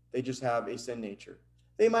 They just have a sin nature.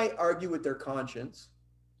 They might argue with their conscience,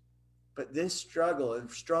 but this struggle, a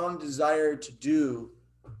strong desire to do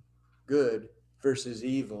good versus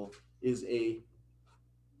evil is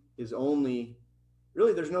only,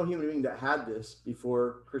 really, there's no human being that had this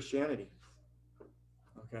before Christianity.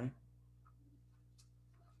 Okay?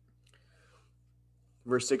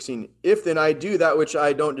 Verse 16, if then I do that which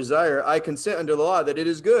I don't desire, I consent unto the law that it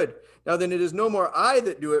is good. Now then it is no more I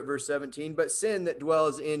that do it, verse 17, but sin that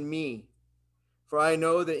dwells in me. For I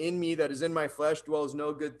know that in me, that is in my flesh, dwells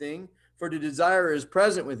no good thing. For the desire is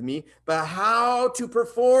present with me, but how to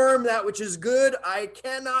perform that which is good, I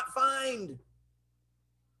cannot find.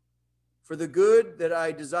 For the good that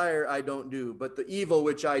I desire, I don't do, but the evil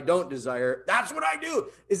which I don't desire, that's what I do.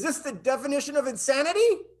 Is this the definition of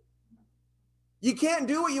insanity? You can't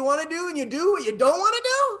do what you want to do, and you do what you don't want to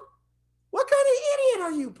do? What kind of idiot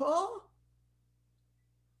are you, Paul?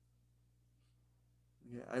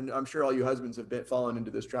 Yeah, I'm sure all you husbands have fallen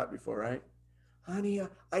into this trap before, right? Honey,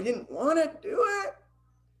 I didn't want to do it.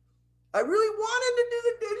 I really wanted to do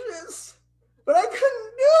the dishes, but I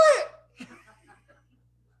couldn't do it.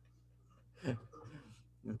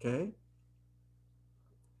 Okay.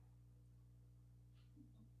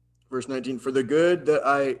 Verse 19, for the good that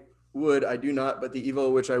I would, I do not, but the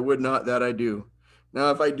evil which I would not, that I do.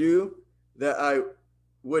 Now, if I do that I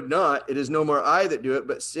would not, it is no more I that do it,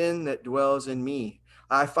 but sin that dwells in me.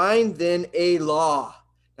 I find then a law.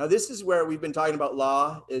 Now, this is where we've been talking about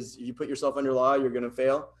law, is you put yourself under law, you're going to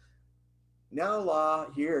fail. Now, law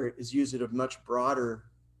here is used at a much broader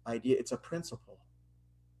idea. It's a principle.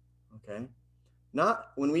 Okay?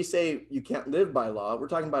 Not when we say you can't live by law, we're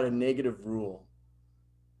talking about a negative rule.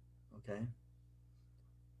 Okay?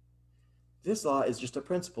 This law is just a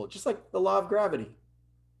principle, just like the law of gravity.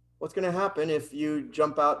 What's going to happen if you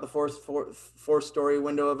jump out the fourth-story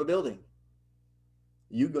window of a building?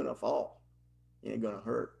 You're going to fall. You ain't going to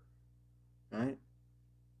hurt. Right?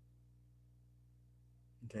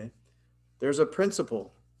 Okay. There's a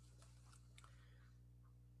principle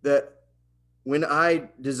that when I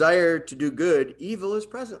desire to do good, evil is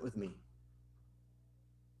present with me.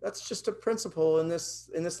 That's just a principle in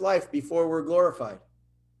this life before we're glorified.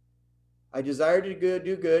 I desire to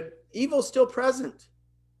do good. Evil's still present.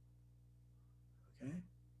 Okay.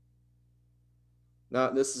 Now,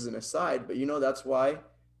 this is an aside, but that's why,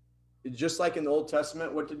 just like in the Old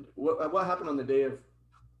Testament, what happened on the day of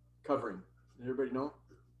covering? Does everybody know?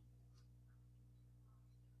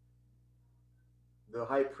 The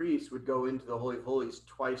high priest would go into the Holy of Holies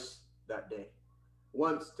twice that day.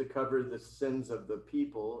 Once to cover the sins of the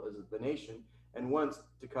people as the nation, and once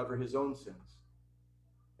to cover his own sins.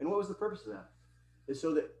 And what was the purpose of that? It's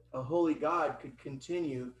so that a holy God could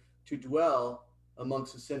continue to dwell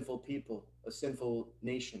amongst a sinful people, a sinful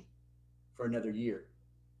nation, for another year.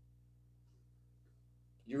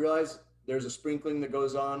 You realize there's a sprinkling that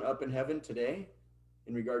goes on up in heaven today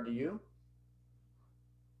in regard to you?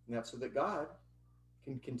 And that's so that God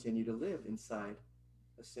can continue to live inside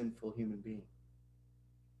a sinful human being.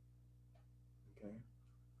 Okay?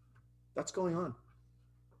 That's going on.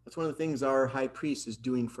 That's one of the things our high priest is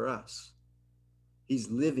doing for us. He's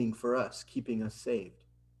living for us, keeping us saved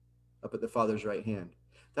up at the Father's right hand.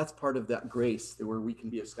 That's part of that grace where we can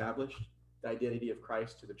be established, the identity of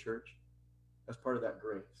Christ to the church. That's part of that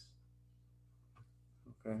grace.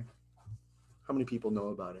 Okay? How many people know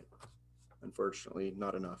about it? Unfortunately,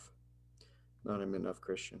 not enough. Not enough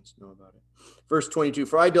Christians know about it. Verse 22,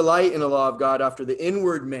 for I delight in the law of God after the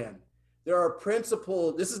inward man. There are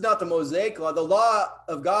principles. This is not the Mosaic law. The law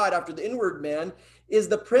of God after the inward man is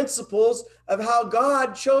the principles of how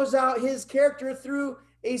God shows out his character through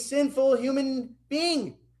a sinful human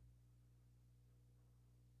being.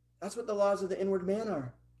 That's what the laws of the inward man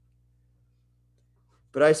are.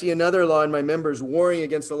 But I see another law in my members, warring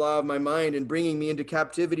against the law of my mind and bringing me into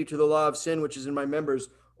captivity to the law of sin, which is in my members.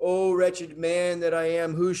 O wretched man that I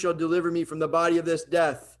am, who shall deliver me from the body of this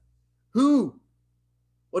death? Who?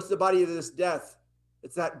 What's the body of this death?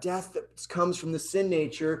 It's that death that comes from the sin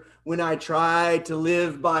nature when I try to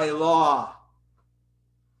live by law.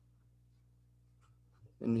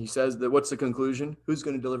 And he says that what's the conclusion? Who's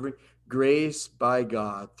going to deliver me? Grace by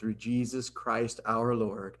God through Jesus Christ our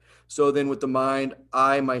Lord. So then with the mind,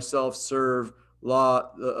 I myself serve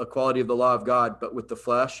law, the equality of the law of God, but with the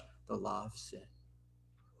flesh, the law of sin.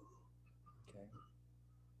 Okay.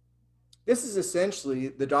 This is essentially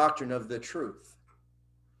the doctrine of the truth.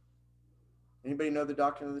 Anybody know the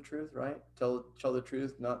doctrine of the truth, right? Tell the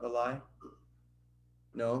truth, not the lie.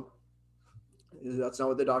 No, that's not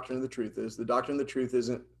what the doctrine of the truth is. The doctrine of the truth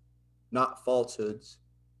isn't not falsehoods.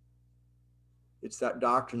 It's that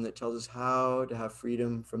doctrine that tells us how to have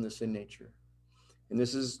freedom from the sin nature. And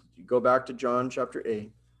this is, you go back to John chapter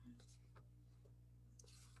 8.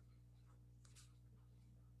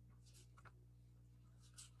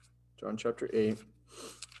 John chapter 8.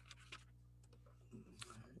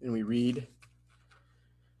 And we read,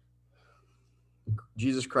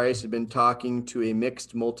 Jesus Christ had been talking to a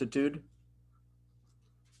mixed multitude.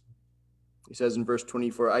 He says in verse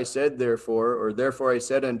 24, I said therefore I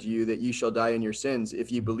said unto you that ye shall die in your sins.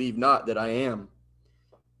 If ye believe not that I am,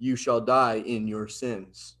 you shall die in your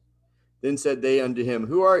sins. Then said they unto him,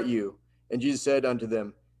 who art you? And Jesus said unto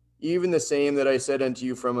them, even the same that I said unto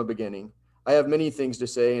you from a beginning. I have many things to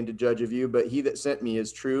say and to judge of you, but he that sent me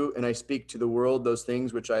is true, and I speak to the world those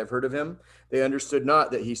things which I have heard of him. They understood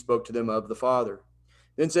not that he spoke to them of the Father.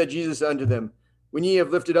 Then said Jesus unto them, when ye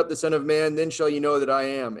have lifted up the Son of Man, then shall ye know that I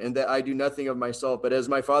am, and that I do nothing of myself, but as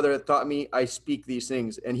my Father hath taught me, I speak these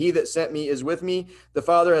things. And he that sent me is with me. The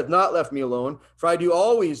Father hath not left me alone, for I do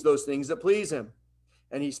always those things that please him.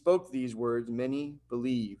 And he spoke these words, many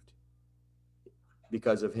believed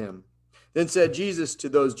because of him. Then said Jesus to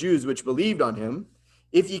those Jews which believed on him,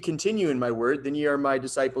 if ye continue in my word, then ye are my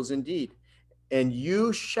disciples indeed. And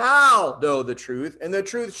you shall know the truth, and the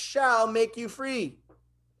truth shall make you free.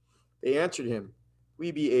 They answered him, we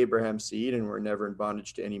be Abraham's seed, and were never in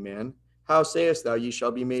bondage to any man. How sayest thou, ye shall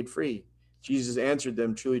be made free? Jesus answered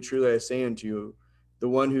them, truly, truly, I say unto you, the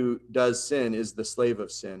one who does sin is the slave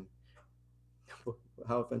of sin.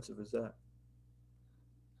 How offensive is that?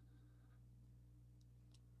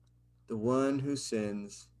 The one who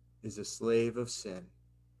sins is a slave of sin.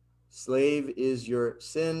 Sin is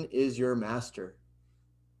your master.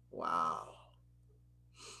 Wow.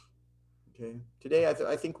 Okay. Today,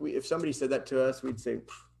 I think if somebody said that to us, we'd say,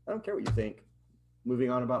 I don't care what you think. Moving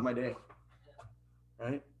on about my day.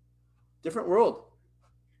 Right? Different world.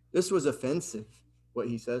 This was offensive, what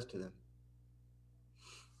he says to them.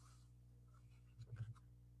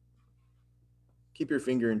 Keep your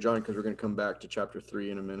finger in John, because we're going to come back to chapter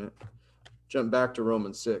 3 in a minute. Jump back to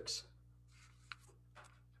Romans 6.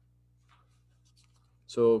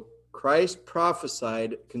 So Christ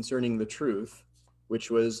prophesied concerning the truth,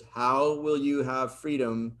 which was, how will you have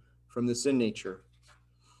freedom from the sin nature?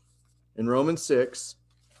 In Romans 6,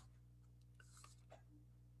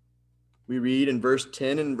 we read in verse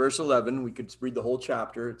 10 and verse 11, we could read the whole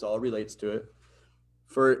chapter. It all relates to it.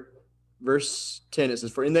 For verse 10, it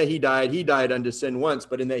says, for in that he died unto sin once,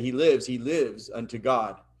 but in that he lives unto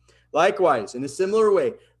God. Likewise, in a similar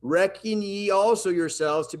way, reckon ye also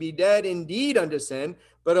yourselves to be dead indeed unto sin,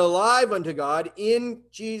 but alive unto God in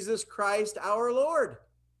Jesus Christ our Lord.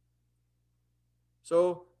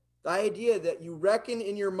 So the idea that you reckon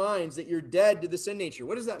in your minds that you're dead to the sin nature,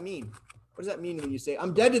 what does that mean? What does that mean when you say,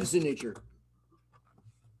 I'm dead to the sin nature?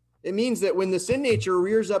 It means that when the sin nature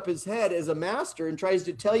rears up his head as a master and tries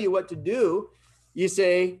to tell you what to do, you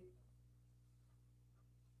say,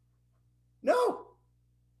 no,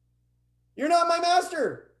 you're not my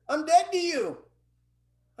master. I'm dead to you.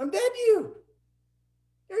 I'm dead to you.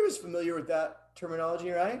 Everybody's familiar with that terminology,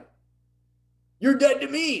 right? You're dead to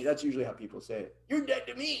me. That's usually how people say it. You're dead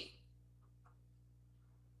to me.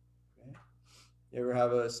 Okay. You ever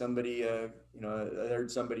have somebody, I heard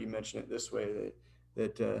somebody mention it this way,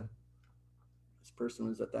 that this person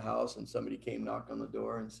was at the house and somebody came, knocked on the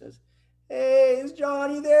door and says, hey, is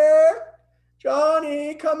Johnny there?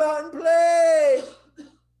 Johnny, come out and play.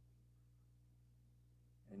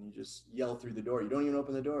 And you just yell through the door. You don't even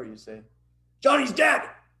open the door. You say, Johnny's dead.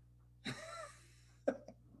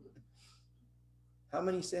 How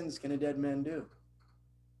many sins can a dead man do?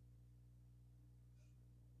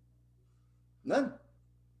 None.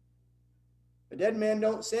 A dead man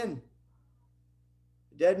don't sin.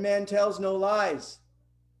 A dead man tells no lies.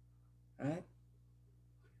 Right?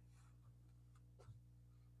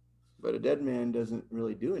 But a dead man doesn't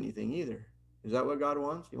really do anything either. Is that what God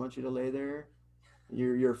wants? He wants you to lay there.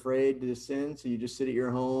 You're afraid to sin, so you just sit at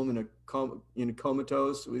your home in a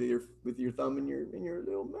comatose with your thumb in your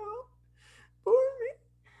little mouth. Poor me.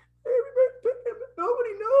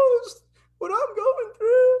 Nobody knows what I'm going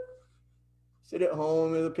through. Sit at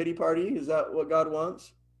home at a pity party. Is that what God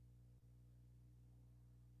wants?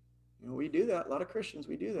 We do that. A lot of Christians,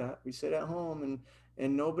 we do that. We sit at home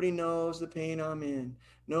and nobody knows the pain I'm in.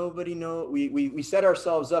 Nobody knows. We set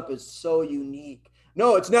ourselves up as so unique.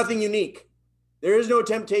 No, it's nothing unique. There is no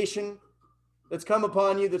temptation that's come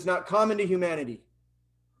upon you that's not common to humanity.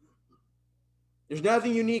 There's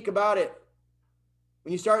nothing unique about it.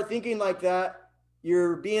 When you start thinking like that,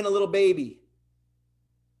 you're being a little baby.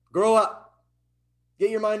 Grow up. Get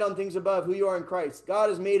your mind on things above, who you are in Christ. God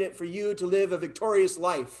has made it for you to live a victorious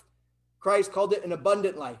life. Christ called it an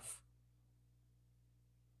abundant life.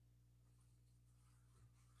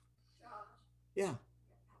 Josh, Yeah.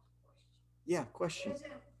 Yeah, question. Isn't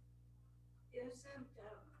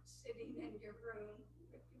sitting in your room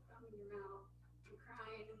with your thumb in your mouth and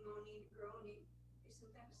crying and moaning and groaning,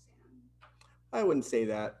 isn't that a sin? I wouldn't say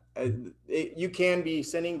that. You can be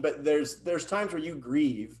sinning, but there's times where you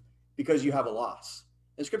grieve because you have a loss.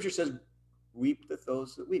 And Scripture says, weep with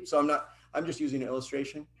those that weep. So I'm just using an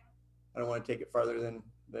illustration. I don't want to take it farther than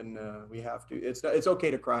we have to. It's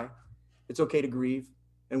okay to cry. It's okay to grieve.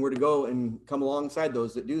 And we're to go and come alongside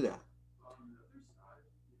those that do that. On the other side,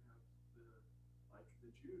 you have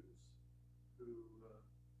the Jews who were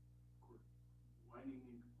whining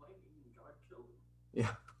and complaining, and God killed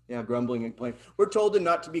them. Yeah, grumbling and complaining. We're told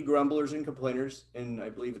not to be grumblers and complainers, and I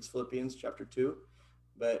believe it's Philippians chapter 2.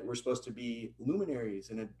 But we're supposed to be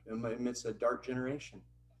luminaries amidst a dark generation.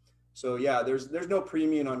 So yeah, there's no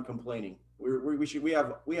premium on complaining. We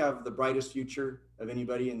have the brightest future of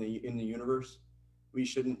anybody in the universe. We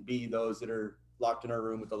shouldn't be those that are locked in our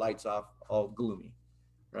room with the lights off, all gloomy,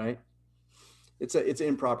 right? It's an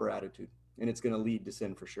improper attitude, and it's going to lead to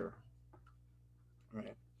sin for sure. All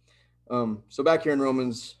right. So back here in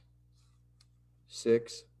Romans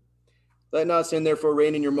 6. Let not sin therefore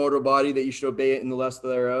reign in your mortal body, that you should obey it in the lust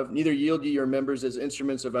thereof. Neither yield ye your members as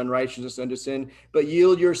instruments of unrighteousness unto sin, but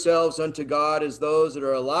yield yourselves unto God as those that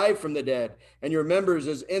are alive from the dead, and your members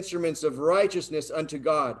as instruments of righteousness unto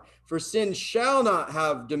God. For sin shall not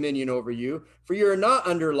have dominion over you, for you are not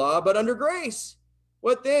under law, but under grace.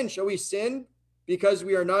 What then? Shall we sin because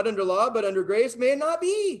we are not under law, but under grace? May it not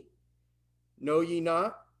be. Know ye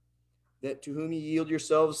not that to whom ye yield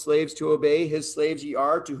yourselves slaves to obey, his slaves ye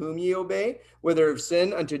are, to whom ye obey, whether of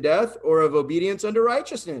sin unto death, or of obedience unto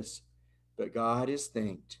righteousness? But God is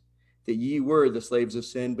thanked that ye were the slaves of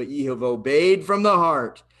sin, but ye have obeyed from the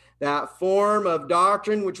heart that form of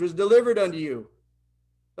doctrine which was delivered unto you.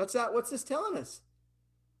 What's this telling us?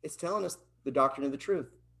 It's telling us the doctrine of the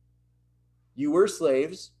truth. You were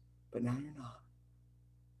slaves, but now you're not.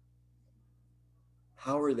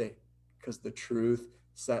 How are they? Because the truth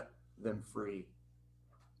set them free.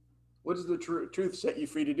 What does the truth set you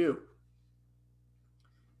free to do?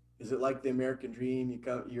 Is it like the American dream?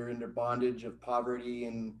 You're under bondage of poverty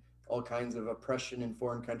and all kinds of oppression in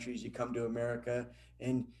foreign countries. You come to America,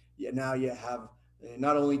 and now you have,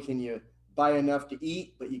 not only can you buy enough to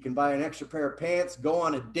eat, but you can buy an extra pair of pants, go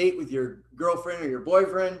on a date with your girlfriend or your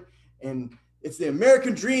boyfriend, and it's the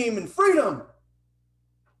American dream and freedom.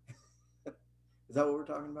 Is that what we're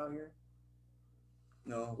talking about here?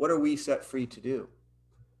 No. What are we set free to do?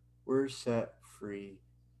 We're set free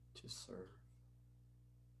to serve.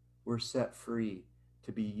 We're set free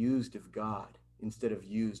to be used of God instead of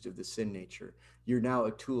used of the sin nature. You're now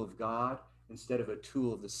a tool of God instead of a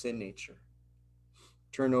tool of the sin nature.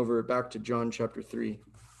 Turn over back to John chapter 3.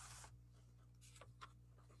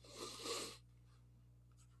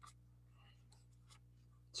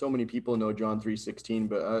 So many people know John 3:16,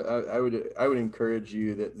 but I would encourage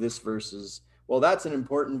you that this verse is, well, that's an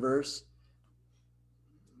important verse.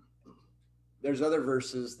 There's other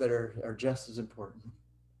verses that are just as important.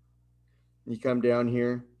 You come down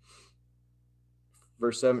here,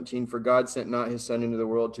 verse 17, for God sent not his Son into the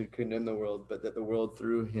world to condemn the world, but that the world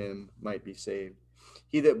through him might be saved.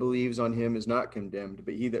 He that believes on him is not condemned,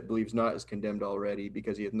 but he that believes not is condemned already,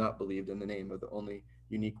 because he hath not believed in the name of the only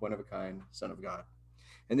unique one of a kind, Son of God.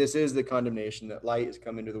 And this is the condemnation, that light is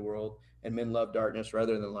come into the world, and men love darkness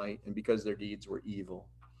rather than light, and because their deeds were evil.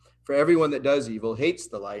 For everyone that does evil hates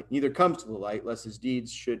the light, neither comes to the light, lest his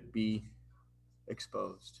deeds should be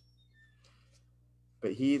exposed.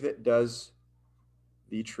 But he that does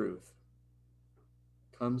the truth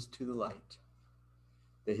comes to the light,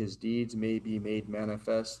 that his deeds may be made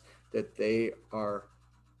manifest, that they are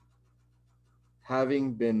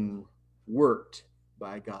having been worked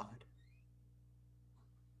by God.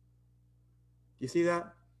 Do you see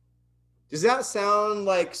that? Does that sound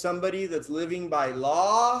like somebody that's living by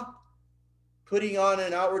law, putting on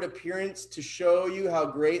an outward appearance to show you how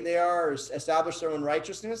great they are or establish their own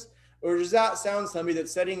righteousness? Or does that sound somebody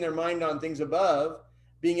that's setting their mind on things above,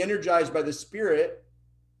 being energized by the Spirit,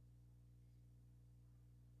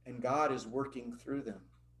 and God is working through them?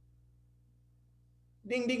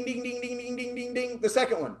 Ding, ding, ding, ding, ding, ding, ding, ding, ding. The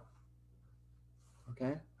second one.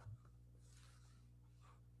 Okay?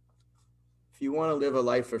 If you want to live a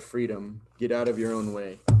life of freedom, get out of your own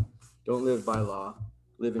way. Don't live by law.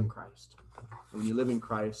 Live in Christ. When you live in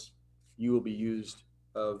Christ, you will be used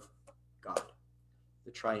of God,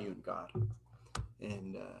 the triune God.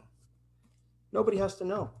 And nobody has to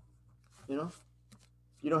know. You know?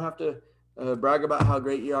 You don't have to brag about how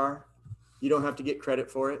great you are. You don't have to get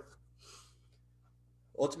credit for it.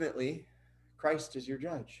 Ultimately, Christ is your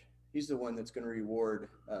judge. He's the one that's going to reward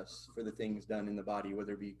us for the things done in the body,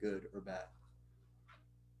 whether it be good or bad.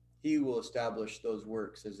 He will establish those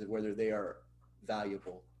works as whether they are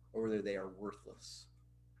valuable or whether they are worthless,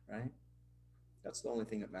 right? That's the only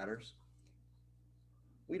thing that matters.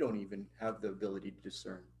 We don't even have the ability to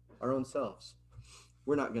discern our own selves.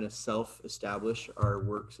 We're not going to self-establish our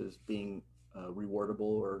works as being rewardable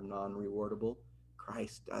or non-rewardable.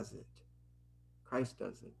 Christ does it. Christ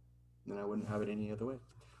does it. And I wouldn't have it any other way.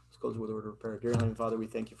 Let's close with a word of prayer. Dear Heavenly Father, we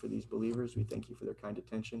thank you for these believers. We thank you for their kind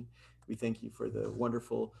attention. We thank you for the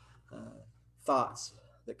wonderful thoughts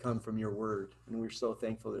that come from your word. And we're so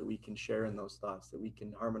thankful that we can share in those thoughts, that we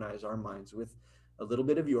can harmonize our minds with a little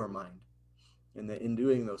bit of your mind. And that in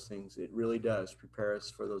doing those things, it really does prepare us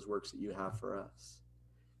for those works that you have for us.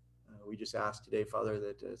 We just ask today, Father,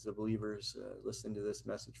 that as the believers listen to this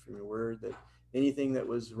message from your word, that anything that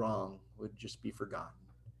was wrong would just be forgotten.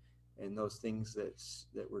 And those things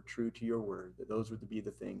that were true to your word, that those would be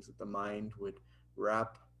the things that the mind would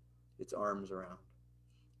wrap its arms around.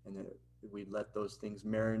 And that we'd let those things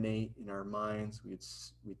marinate in our minds. We'd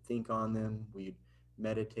think on them. We'd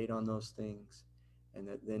meditate on those things. And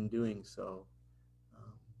that then doing so,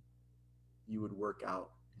 you would work out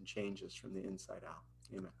and change us from the inside out.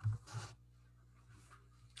 Amen.